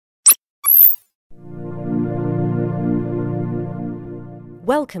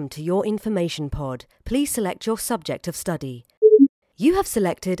Welcome to your information pod. Please select your subject of study. You have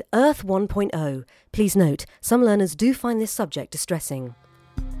selected Earth 1.0. Please note, some learners do find this subject distressing.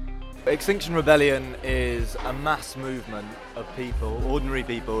 Extinction Rebellion is a mass movement of people, ordinary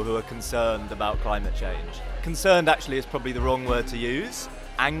people, who are concerned about climate change. Concerned actually is probably the wrong word to use.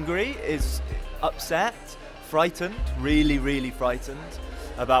 Angry is upset, frightened, really frightened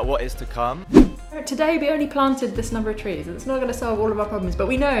about what is to come. Today we only planted this number of trees. It's not going to solve all of our problems, but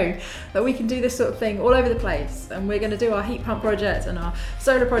we know that we can do this sort of thing all over the place, and we're going to do our heat pump projects and our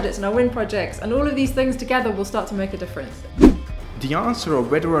solar projects and our wind projects, and all of these things together will start to make a difference. The answer of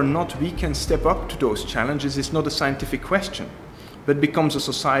whether or not we can step up to those challenges is not a scientific question, but becomes a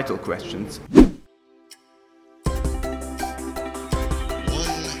societal question.